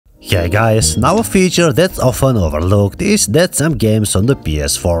Yeah guys, now a feature that's often overlooked is that some games on the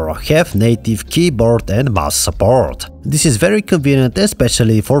PS4 have native keyboard and mouse support. This is very convenient,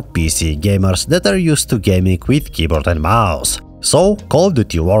 especially for PC gamers that are used to gaming with keyboard and mouse. So, Call of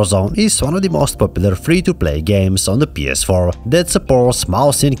Duty Warzone is one of the most popular free-to-play games on the PS4 that supports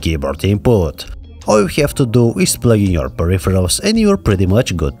mouse and keyboard input. All you have to do is plug in your peripherals and you're pretty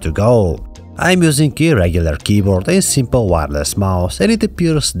much good to go. I'm using a regular keyboard and simple wireless mouse, and it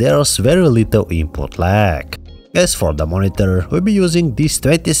appears there's very little input lag. As for the monitor, we'll be using this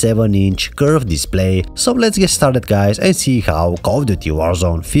 27-inch curved display, so let's get started guys and see how Call of Duty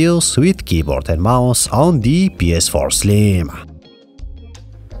Warzone feels with keyboard and mouse on the PS4 Slim.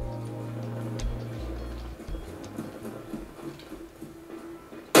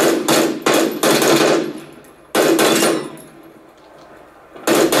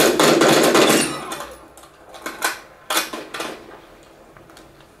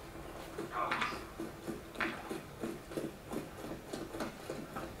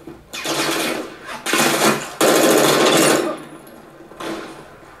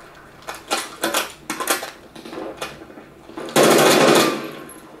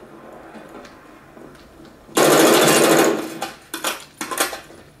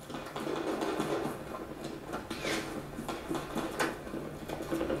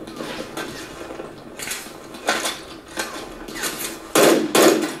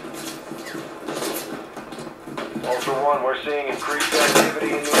 Ultra One, we're seeing increased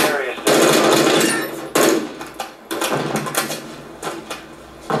activity in the area.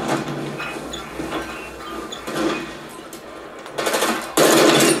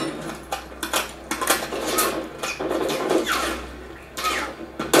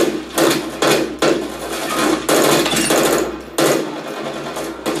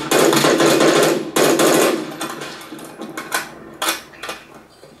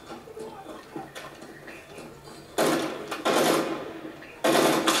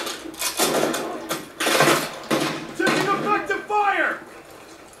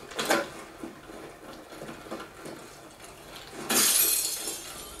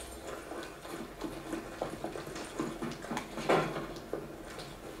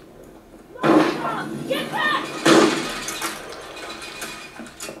 Get back!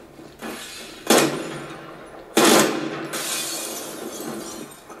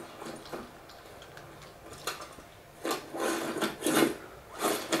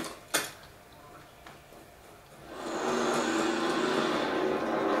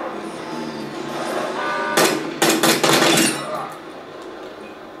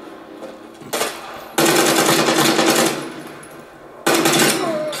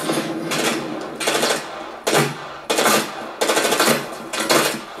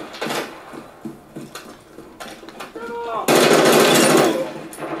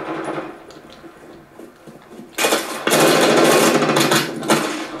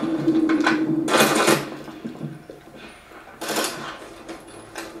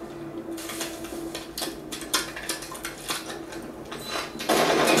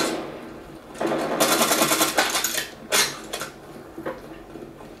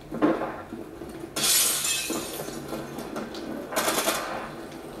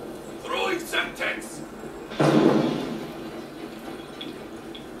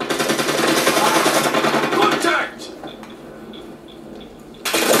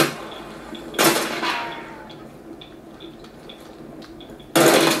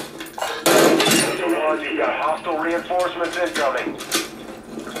 You've got hostile reinforcements incoming.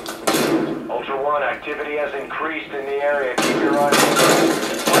 Ultra One, activity has increased in the area. Keep your eyes open.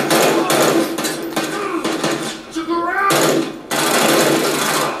 To the ground!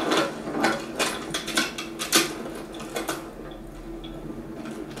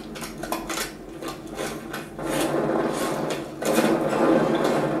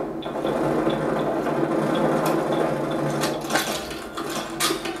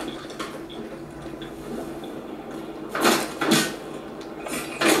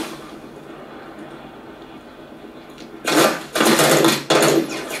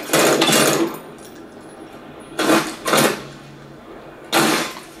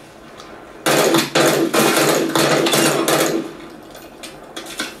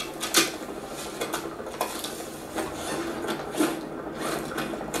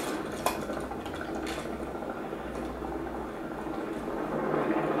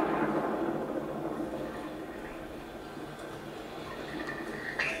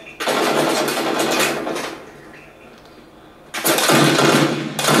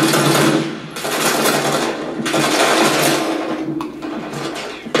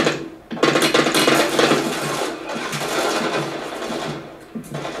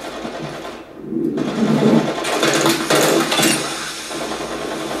 Ultra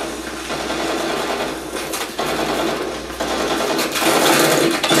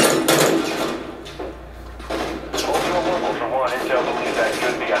One, Intel believes that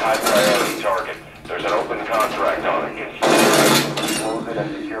could be a high priority target. There's an open contract on it. Close it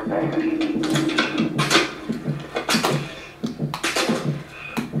and secure payment.